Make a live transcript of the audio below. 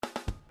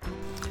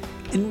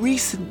In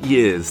recent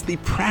years, the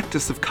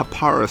practice of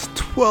Kapparos,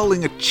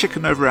 twirling a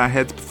chicken over our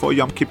heads before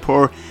Yom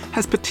Kippur,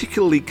 has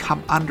particularly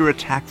come under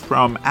attack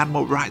from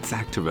animal rights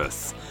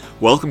activists.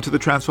 Welcome to the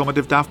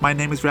Transformative Daf. My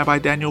name is Rabbi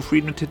Daniel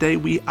Friedman. Today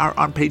we are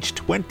on page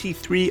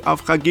 23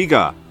 of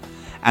Chagigah,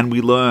 and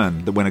we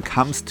learn that when it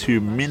comes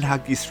to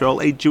Minhag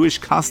Yisrael, a Jewish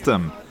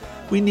custom,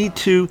 we need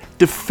to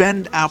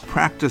defend our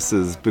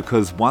practices,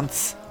 because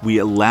once we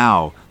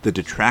allow the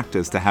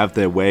detractors to have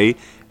their way,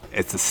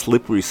 it's a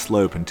slippery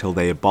slope until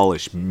they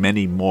abolish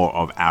many more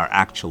of our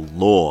actual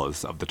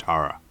laws of the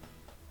Torah.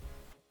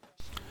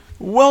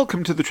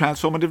 Welcome to the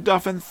Transformative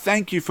Daf, and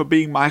thank you for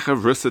being my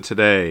chavrusa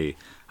today.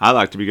 I'd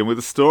like to begin with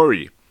a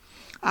story.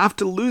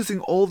 After losing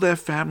all their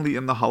family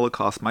in the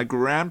Holocaust, my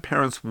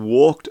grandparents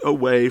walked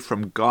away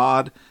from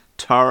God,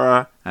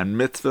 Torah, and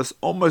mitzvahs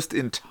almost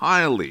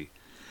entirely.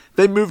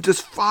 They moved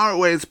as far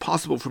away as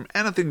possible from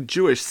anything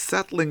Jewish,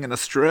 settling in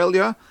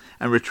Australia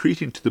and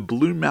retreating to the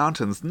Blue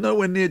Mountains,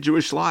 nowhere near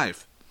Jewish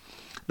life.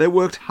 They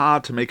worked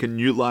hard to make a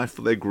new life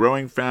for their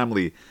growing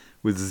family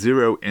with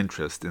zero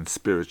interest in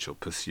spiritual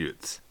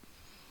pursuits.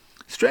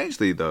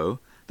 Strangely, though,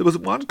 there was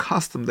one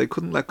custom they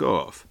couldn't let go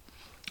of.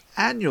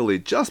 Annually,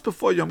 just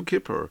before Yom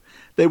Kippur,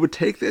 they would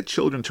take their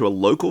children to a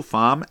local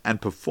farm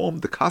and perform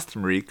the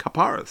customary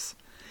Kapparos.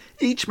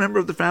 Each member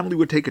of the family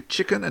would take a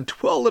chicken and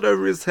twirl it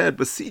over his head,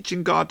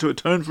 beseeching God to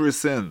atone for his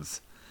sins.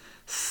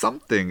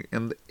 Something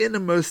in the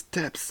innermost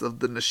depths of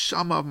the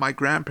neshama of my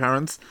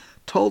grandparents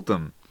told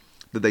them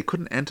that they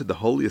couldn't enter the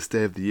holiest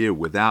day of the year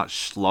without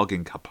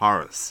shlogging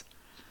Kapparos.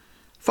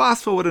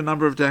 Fast forward a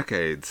number of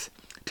decades,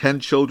 10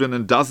 children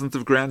and dozens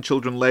of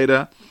grandchildren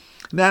later,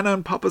 Nana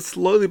and Papa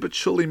slowly but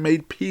surely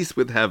made peace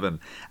with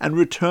heaven and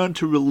returned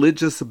to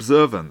religious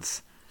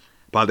observance.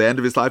 By the end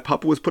of his life,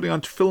 Papa was putting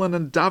on tefillin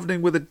and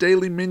davening with a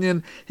daily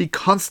minyan. He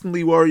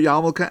constantly wore a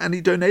yarmulke, and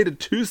he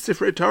donated 2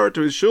 Sifrei Torah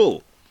to his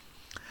shul.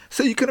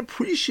 So you can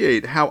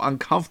appreciate how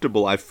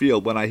uncomfortable I feel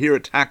when I hear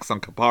attacks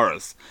on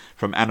Kapparos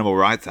from animal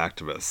rights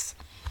activists.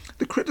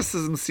 The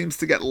criticism seems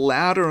to get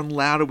louder and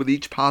louder with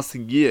each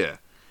passing year.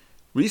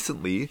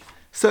 Recently,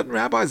 certain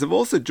rabbis have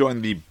also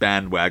joined the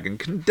bandwagon,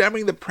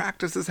 condemning the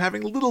practice as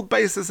having little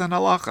basis in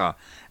halacha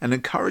and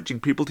encouraging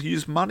people to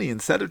use money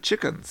instead of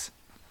chickens.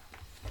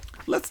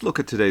 Let's look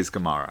at today's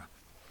Gemara.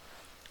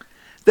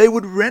 They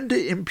would render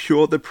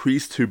impure the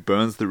priest who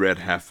burns the red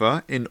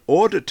heifer in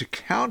order to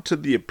counter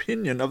the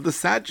opinion of the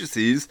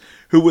Sadducees,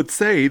 who would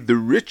say the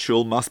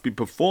ritual must be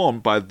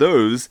performed by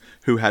those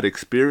who had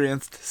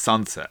experienced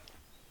sunset.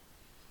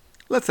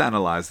 Let's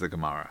analyze the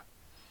Gemara.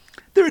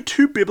 There are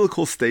 2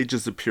 biblical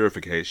stages of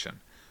purification.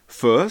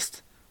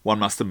 First, one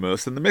must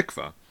immerse in the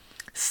mikveh.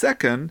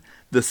 Second,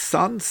 the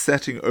sun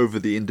setting over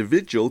the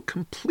individual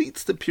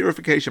completes the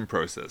purification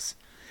process.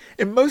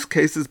 In most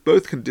cases,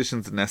 both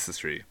conditions are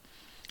necessary.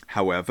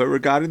 However,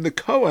 regarding the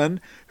Kohen,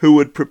 who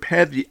would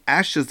prepare the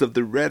ashes of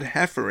the red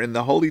heifer in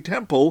the holy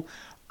temple,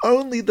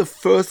 only the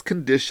first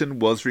condition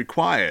was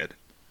required.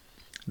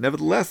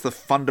 Nevertheless, the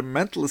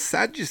fundamentalist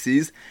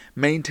Sadducees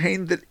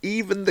maintained that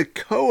even the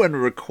Kohen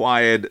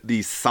required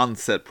the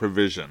sunset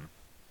provision.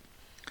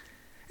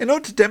 In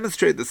order to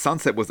demonstrate that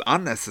sunset was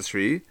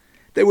unnecessary,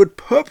 they would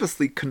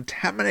purposely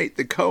contaminate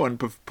the Kohen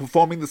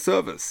performing the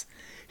service.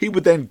 He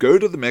would then go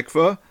to the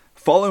mikveh,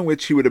 following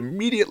which he would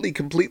immediately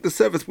complete the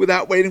service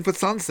without waiting for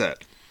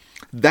sunset.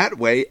 That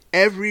way,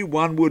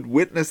 everyone would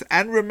witness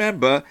and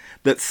remember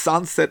that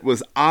sunset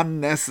was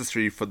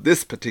unnecessary for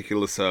this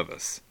particular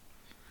service.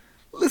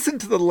 Listen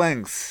to the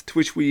lengths to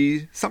which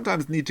we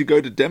sometimes need to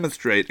go to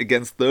demonstrate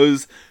against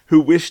those who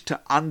wish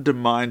to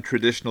undermine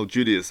traditional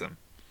Judaism.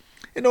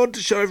 In order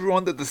to show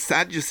everyone that the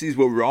Sadducees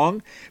were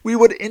wrong, we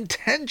would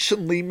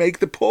intentionally make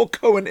the poor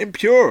Kohen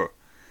impure.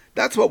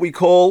 That's what we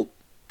call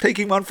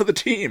taking one for the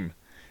team.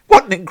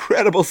 What an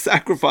incredible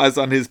sacrifice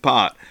on his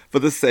part for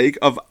the sake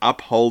of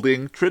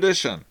upholding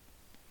tradition.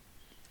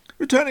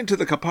 Returning to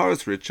the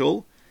Kapparos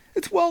ritual,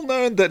 it's well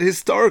known that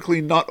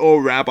historically not all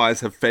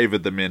rabbis have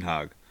favored the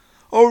minhag.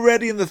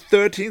 Already in the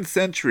 13th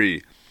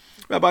century,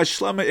 Rabbi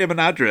Shlomo ibn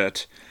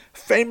Adret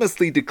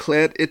famously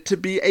declared it to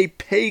be a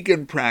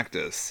pagan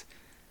practice.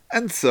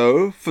 And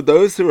so, for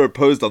those who are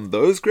opposed on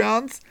those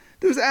grounds,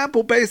 there's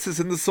ample basis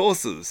in the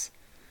sources.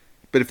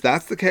 But if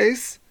that's the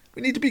case,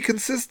 we need to be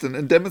consistent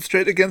and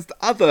demonstrate against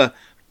other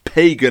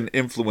pagan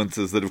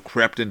influences that have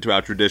crept into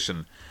our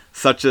tradition,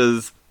 such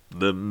as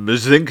the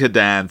Mazinka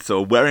dance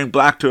or wearing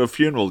black to a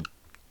funeral,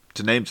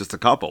 to name just a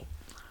couple.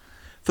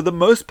 For the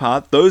most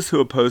part, those who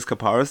oppose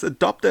Kapparos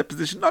adopt their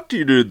position not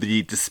due to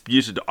the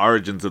disputed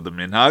origins of the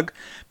minhag,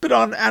 but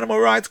on animal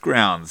rights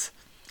grounds.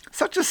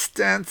 Such a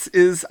stance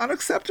is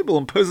unacceptable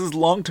and poses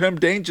long-term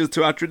dangers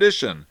to our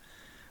tradition.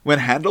 When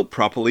handled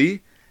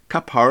properly,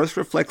 Kapparos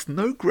reflects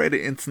no greater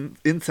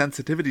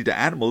insensitivity to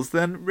animals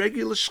than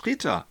regular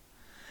shechita.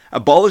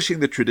 Abolishing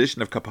the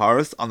tradition of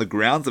Kapparos on the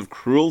grounds of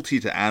cruelty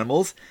to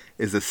animals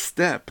is a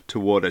step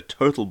toward a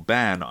total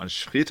ban on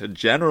shechita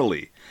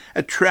generally,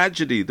 a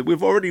tragedy that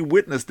we've already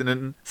witnessed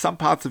in some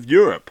parts of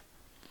Europe.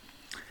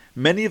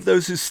 Many of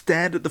those who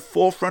stand at the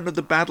forefront of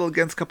the battle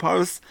against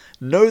Kapparos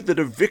know that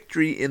a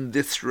victory in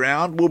this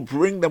round will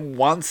bring them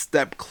one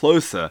step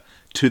closer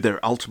to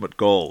their ultimate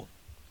goal.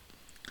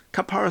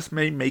 Kapparos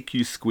may make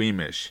you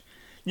squeamish.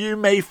 You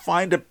may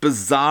find it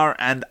bizarre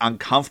and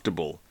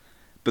uncomfortable.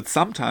 But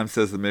sometimes,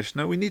 says the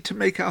Mishnah, we need to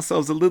make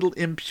ourselves a little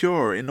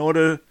impure in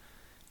order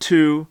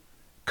to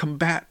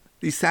combat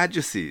the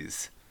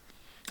Sadducees.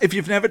 If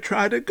you've never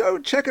tried it, go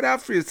check it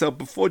out for yourself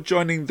before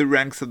joining the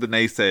ranks of the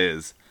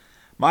naysayers.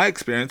 My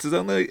experience has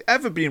only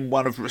ever been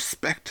one of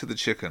respect to the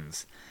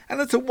chickens, and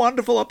it's a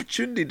wonderful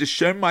opportunity to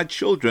show my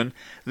children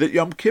that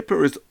Yom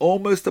Kippur is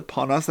almost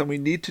upon us and we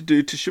need to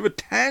do teshuvah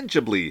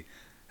tangibly,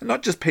 and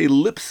not just pay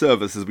lip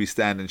service as we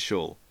stand in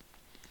shul.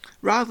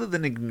 Rather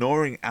than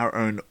ignoring our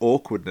own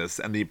awkwardness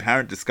and the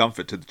apparent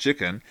discomfort to the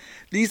chicken,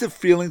 these are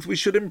feelings we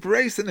should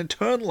embrace and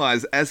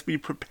internalize as we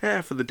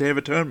prepare for the Day of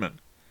Atonement.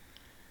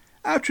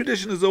 Our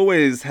tradition has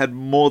always had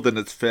more than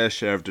its fair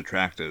share of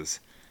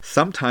detractors.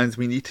 Sometimes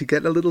we need to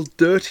get a little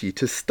dirty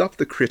to stop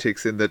the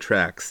critics in their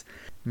tracks.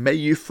 May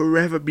you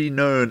forever be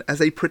known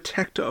as a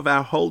protector of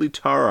our holy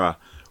Torah,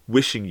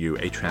 wishing you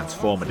a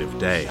transformative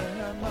day.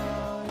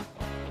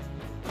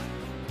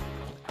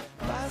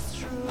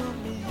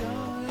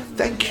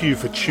 Thank you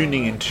for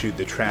tuning into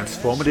the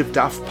Transformative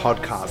Daf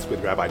podcast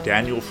with Rabbi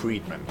Daniel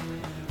Friedman.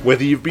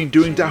 Whether you've been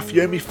doing Daf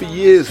Yomi for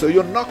years or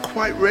you're not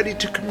quite ready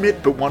to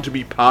commit but want to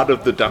be part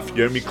of the Daf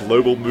Yomi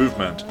global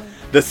movement,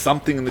 there's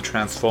something in the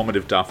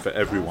Transformative Daf for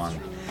everyone.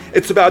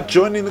 It's about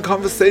joining the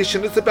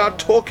conversation. It's about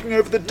talking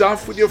over the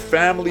Daf with your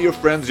family, your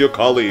friends, your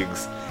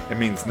colleagues. It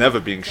means never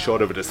being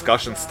short of a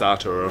discussion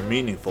starter or a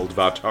meaningful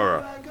Dvar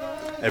Torah.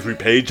 Every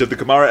page of the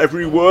Gemara,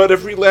 every word,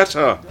 every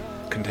letter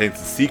contains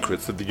the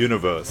secrets of the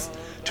universe.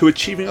 To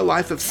achieving a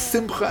life of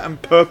simcha and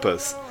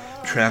purpose,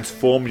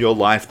 transform your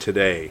life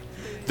today.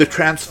 The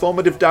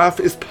Transformative Daf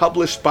is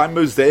published by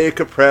Mosaic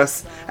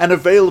Press and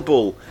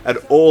available at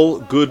all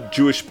good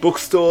Jewish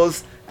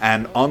bookstores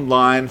and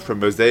online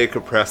from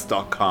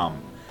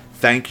mosaicpress.com.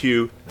 Thank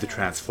you, the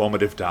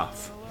Transformative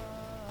Daf.